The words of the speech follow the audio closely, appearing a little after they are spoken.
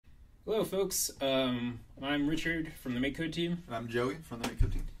Hello folks, I'm Richard from the MakeCode team. And I'm Joey from the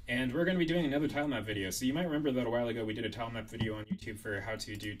MakeCode team. And we're going to be doing another Tilemap video. So you might remember that a while ago we did a Tilemap video on YouTube for how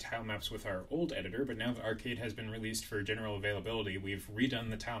to do Tilemaps with our old editor, but now that Arcade has been released for general availability, we've redone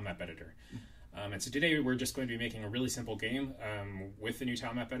the Tilemap editor. And so today we're just going to be making a really simple game with the new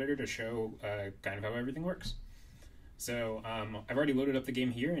Tilemap editor to show kind of how everything works. So I've already loaded up the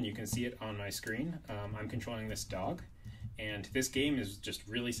game here and you can see it on my screen. I'm controlling this dog. And this game is just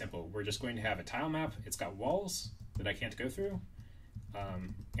really simple. We're just going to have a tile map. It's got walls that I can't go through.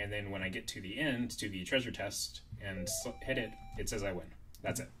 And then when I get to the end, to the treasure test, and hit it, it says I win.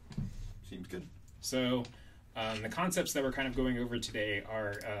 That's it. Seems good. So the concepts that we're kind of going over today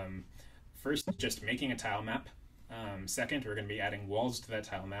are first, just making a tile map. Second, we're going to be adding walls to that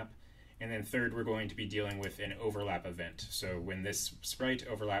tile map. And then third, we're going to be dealing with an overlap event. So when this sprite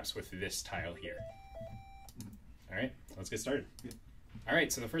overlaps with this tile here. All right, let's get started. Yeah. All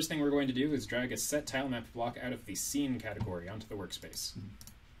right, so the first thing we're going to do is drag a set tilemap block out of the scene category onto the workspace.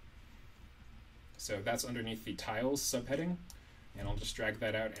 So that's underneath the tiles subheading, and I'll just drag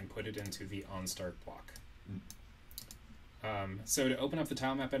that out and put it into the onStart block. So to open up the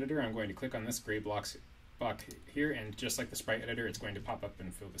tilemap editor, I'm going to click on this gray block here, and just like the sprite editor, it's going to pop up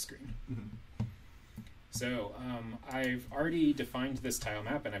and fill the screen. So I've already defined this tile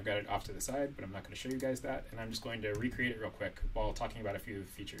map and I've got it off to the side, but I'm not going to show you guys that, and I'm just going to recreate it real quick while talking about a few of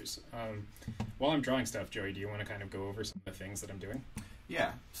the features. While I'm drawing stuff, Joey, do you want to kind of go over some of the things that I'm doing?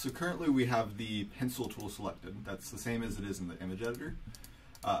 Yeah, so currently we have the pencil tool selected. That's the same as it is in the image editor.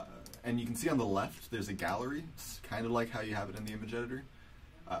 And you can see on the left there's a gallery. It's kind of like how you have it in the image editor.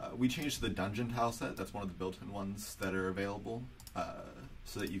 We changed to the dungeon tile set. That's one of the built-in ones that are available.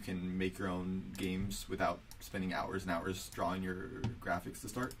 So that you can make your own games without spending hours and hours drawing your graphics to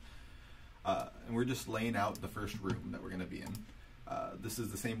start. And we're just laying out the first room that we're going to be in. This is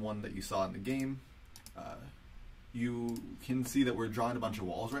the same one that you saw in the game. You can see that we're drawing a bunch of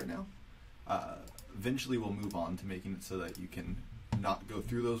walls right now. Eventually we'll move on to making it so that you can not go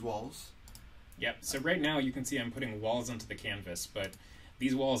through those walls. Yep, so right now you can see I'm putting walls onto the canvas, but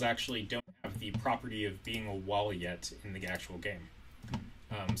these walls actually don't have the property of being a wall yet in the actual game.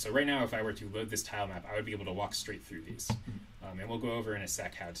 So right now, if I were to load this tile map, I would be able to walk straight through these. And we'll go over in a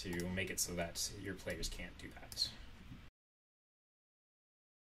sec how to make it so that your players can't do that.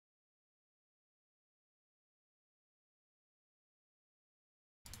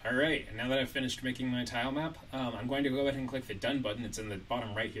 All right, and now that I've finished making my tile map, I'm going to go ahead and click the Done button. It's in the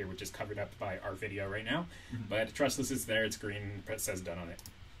bottom right here, which is covered up by our video right now. But trust this is there, it's green, it says Done on it.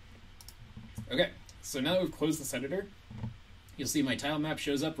 Okay, so now that we've closed this editor, you'll see my tile map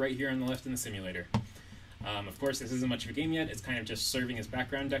shows up right here on the left in the simulator. Of course, this isn't much of a game yet. It's kind of just serving as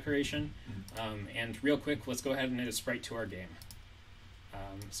background decoration. And real quick, let's go ahead and add a sprite to our game.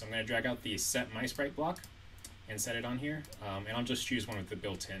 So I'm going to drag out the Set My Sprite block and set it on here. And I'll just choose one of the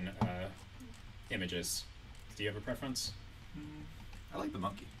built-in images. Do you have a preference? I like the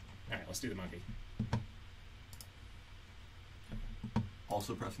monkey. All right, let's do the monkey.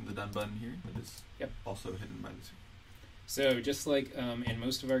 Also pressing the Done button here. That is also hidden by this. So just like in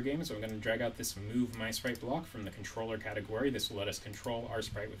most of our games, I'm going to drag out this Move My Sprite block from the controller category. This will let us control our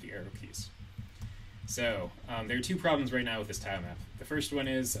sprite with the arrow keys. So there are two problems right now with this tile map. The first one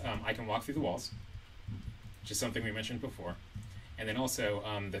is I can walk through the walls, which is something we mentioned before. And then also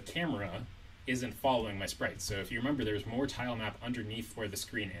the camera isn't following my sprite. So if you remember, there's more tile map underneath where the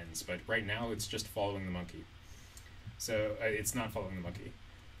screen ends, but right now it's just following the monkey. So it's not following the monkey.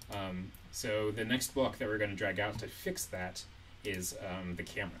 So the next block that we're going to drag out to fix that is the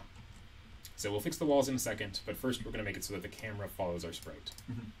camera. So we'll fix the walls in a second, but first we're going to make it so that the camera follows our sprite.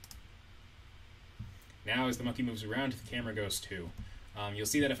 Now as the monkey moves around, the camera goes too. You'll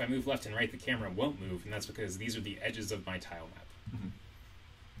see that if I move left and right, the camera won't move, and that's because these are the edges of my tile map.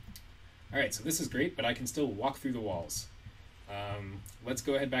 Alright, so this is great, but I can still walk through the walls. Let's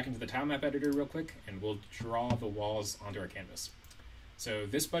go ahead back into the tile map editor real quick, and we'll draw the walls onto our canvas. So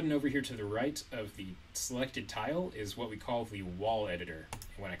this button over here to the right of the selected tile is what we call the wall editor.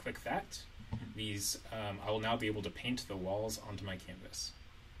 And when I click that, I will now be able to paint the walls onto my canvas.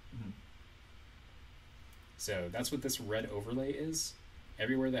 So that's what this red overlay is.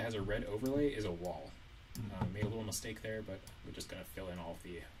 Everywhere that has a red overlay is a wall. Made a little mistake there, but we're just going to fill in all of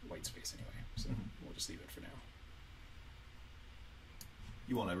the white space anyway. So we'll just leave it for now.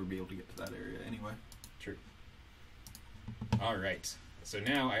 You won't ever be able to get to that area anyway. True. All right. So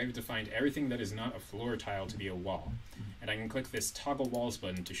now I have defined everything that is not a floor tile to be a wall. And I can click this Toggle Walls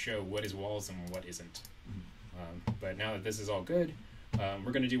button to show what is walls and what isn't. But now that this is all good,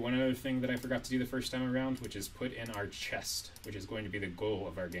 We're going to do one other thing that I forgot to do the first time around, which is put in our chest, which is going to be the goal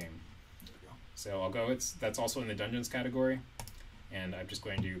of our game. So I'll go, that's also in the dungeons category, and I'm just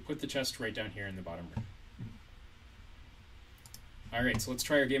going to put the chest right down here in the bottom row. Alright, so let's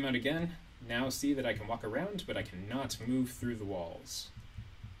try our game out again. Now see that I can walk around, but I cannot move through the walls.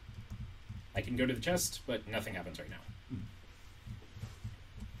 I can go to the chest, but nothing happens right now.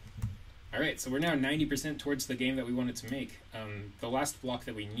 Alright, so we're now 90% towards the game that we wanted to make. The last block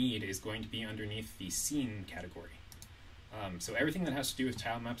that we need is going to be underneath the scene category. So everything that has to do with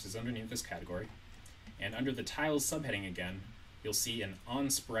tile maps is underneath this category. And under the tiles subheading again, you'll see an on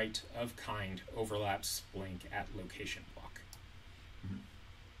sprite of kind overlaps blank at location block.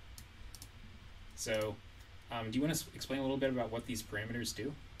 So do you want to explain a little bit about what these parameters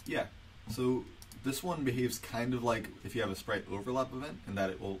do? Yeah. So this one behaves kind of like if you have a sprite overlap event, in that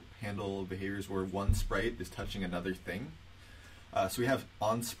it will handle behaviors where one sprite is touching another thing. So we have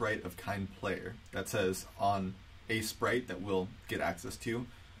on sprite of kind player that says on a sprite that we'll get access to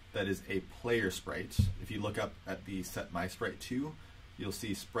that is a player sprite. If you look up at the set my sprite 2, you'll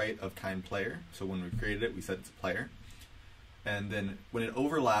see sprite of kind player. So when we created it, we said it's a player. And then when it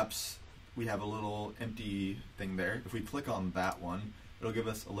overlaps, we have a little empty thing there. If we click on that one, it'll give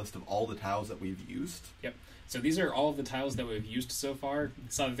us a list of all the tiles that we've used. Yep. So these are all of the tiles that we've used so far.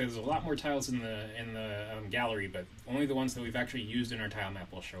 So there's a lot more tiles in the gallery, but only the ones that we've actually used in our tile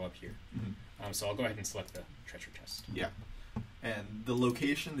map will show up here. So I'll go ahead and select the treasure chest. Yeah. And the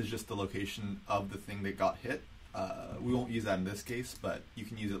location is just the location of the thing that got hit. We won't use that in this case, but you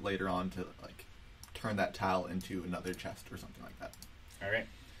can use it later on to like turn that tile into another chest or something like that. All right.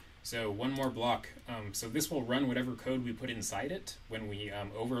 So one more block. So this will run whatever code we put inside it when we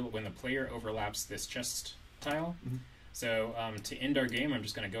when the player overlaps this chest tile. So to end our game, I'm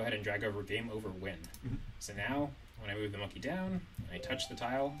just going to go ahead and drag over game over win. So now when I move the monkey down, and I touch the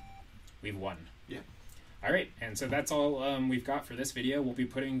tile, we've won. Yeah. All right, and so that's all we've got for this video. We'll be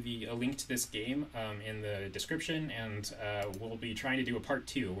putting a link to this game in the description, and we'll be trying to do a part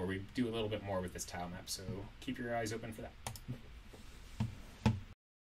 2 where we do a little bit more with this tile map. So keep your eyes open for that.